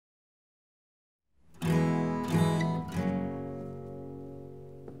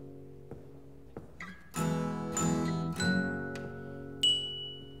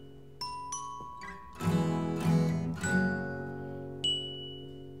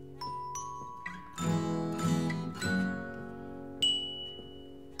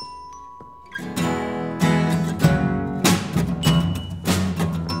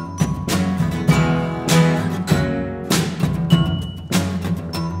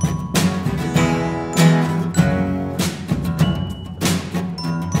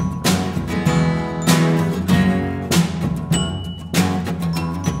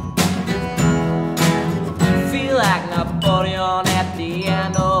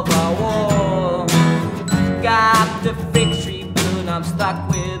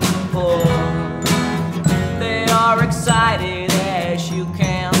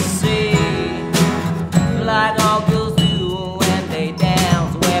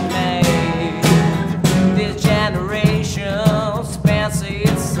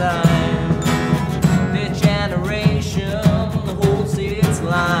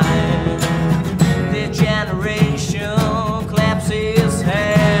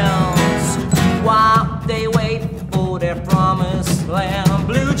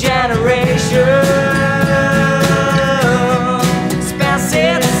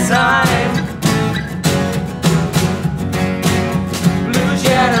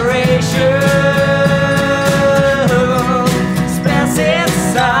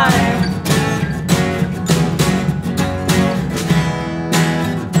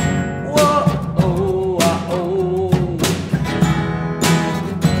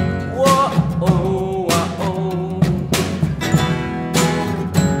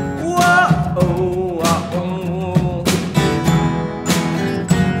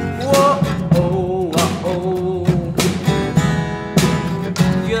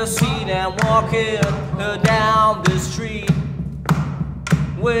you see them walking down the street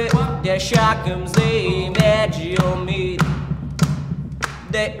with their shotguns aimed at your meat.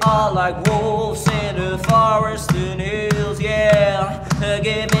 They are like wolves in the forest and hills, yeah,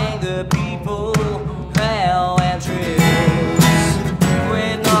 giving the people hell and thrills.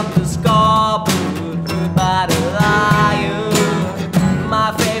 We're not the scar, but by the liar,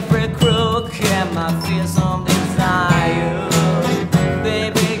 my favorite crook and my fearsome desire.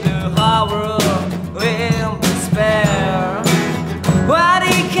 They make the horror in despair. Why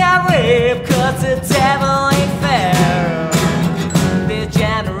they can't rape, 'cause the devil ain't fair. The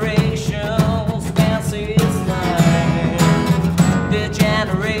generation spends its life. The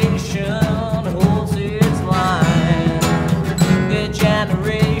generation holds its line. The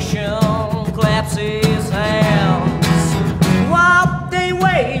generation claps its hands while they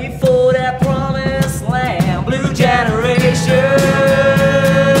wait for their promised land. Blue generation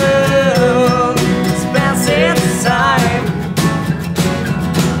spends its time.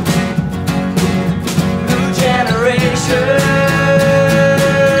 Blue generation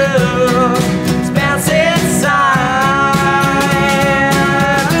spends its time.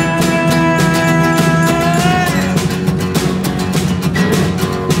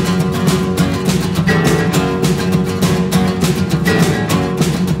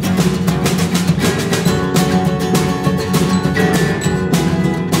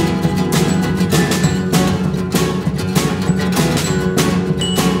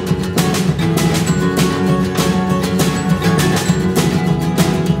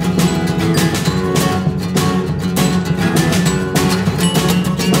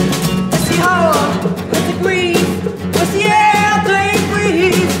 What's the horror? What's the grief? What's the air they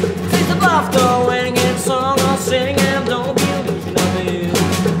breathe? Face the laughter when it's song or sing and don't be illusion of it.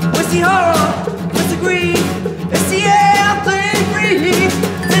 What's the horror? What's the grief? It's the air they breathe.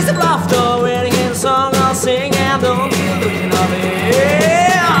 Face the laughter when it's song or sing and don't be illusion of it.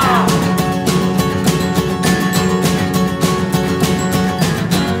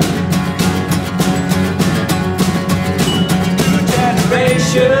 New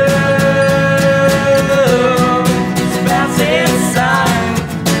generation spends its time.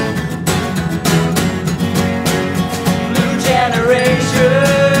 Blue generation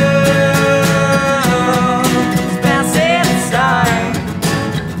spends its time.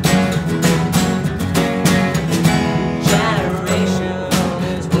 Generation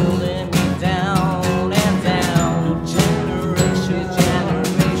is holding me down and down. Generation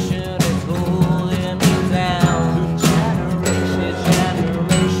is holding me down. Generation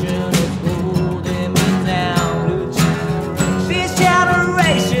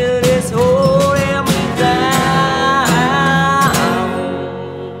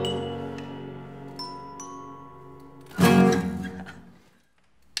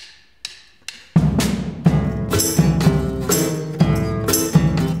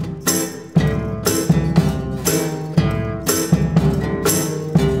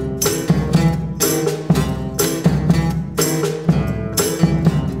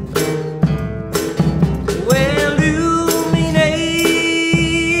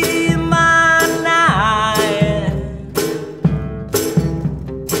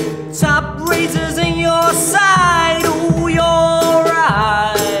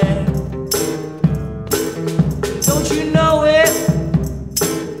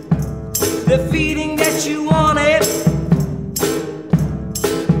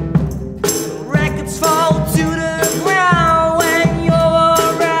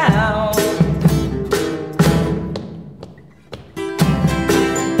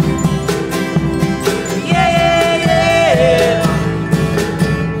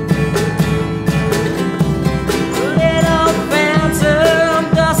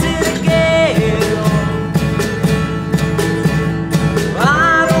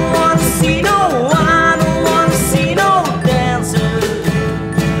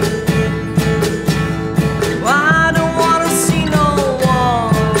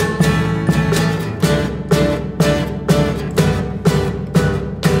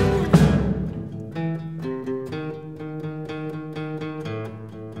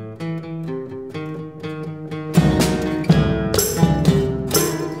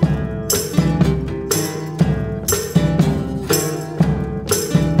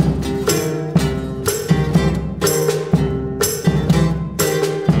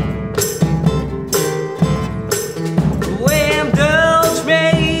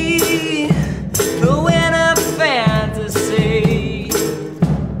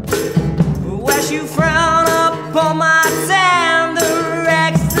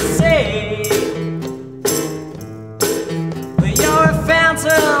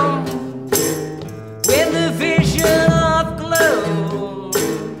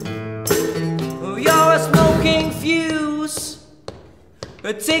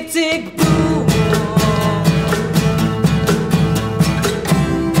tick tick boom.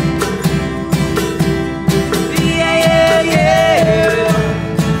 Yeah, yeah, yeah.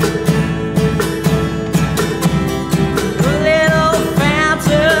 Little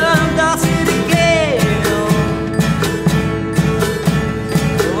phantom does it again.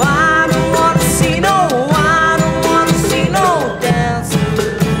 I don't wanna see no, I don't wanna see no dancers.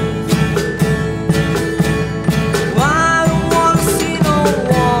 I don't wanna see no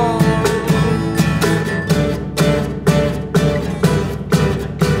one.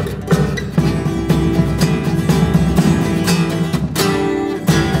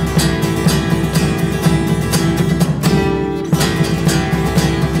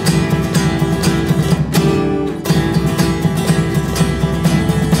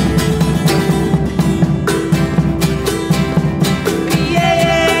 Yeah,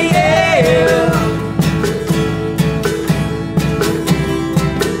 yeah, yeah.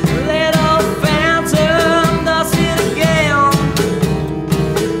 Little phantom does it again.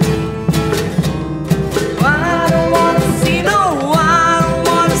 I don't wanna see no, I don't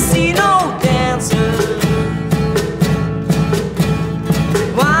wanna see no dancers.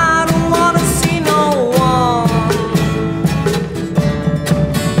 I don't wanna see no one.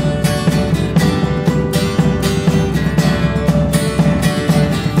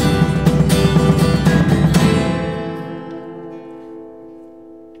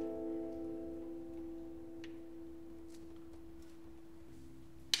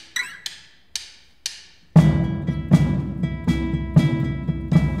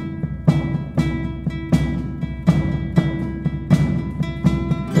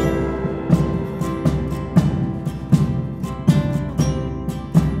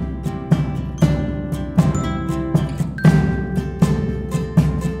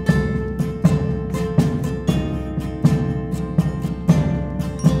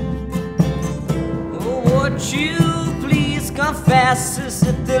 Would you please confess? Is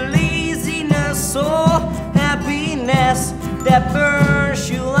it the laziness or happiness that burns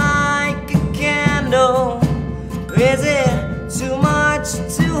you like a candle? Is it too much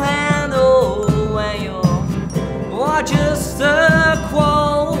to handle when you're just a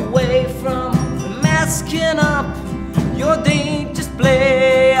quarrel away from masking up your dangerous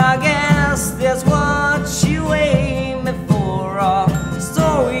play? I guess that's what you aiming for. Our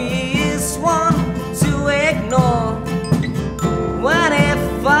story is one to ignore. What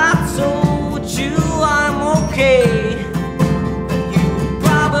if I told you I'm okay? You'd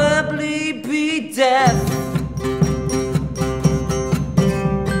probably be deaf.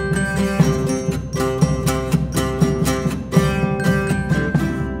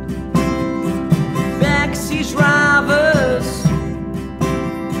 Backseat drivers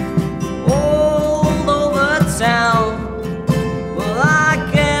all over town. Well, I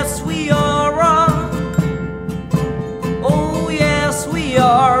guess we are wrong. Oh yes, we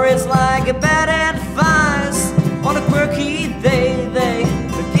are. It's like a bad advice on a quirky day. They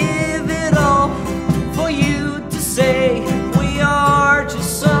give it all for you to say we are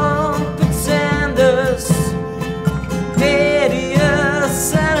just some pretenders,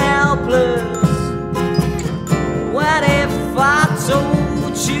 hideous and helpless. What if I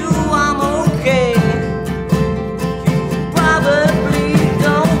told you I'm okay? You probably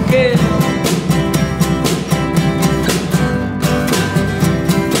don't care.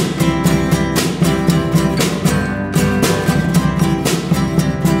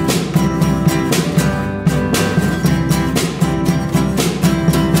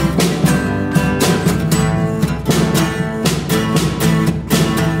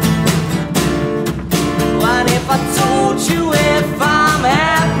 What if I told you if I'm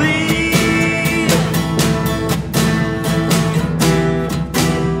happy?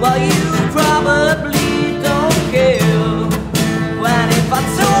 Well, you probably don't care. What if I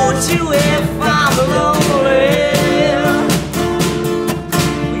told you if I'm lonely?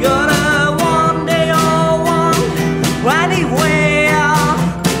 We're gonna one day or one anywhere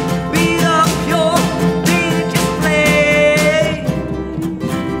beat up your dangerous play.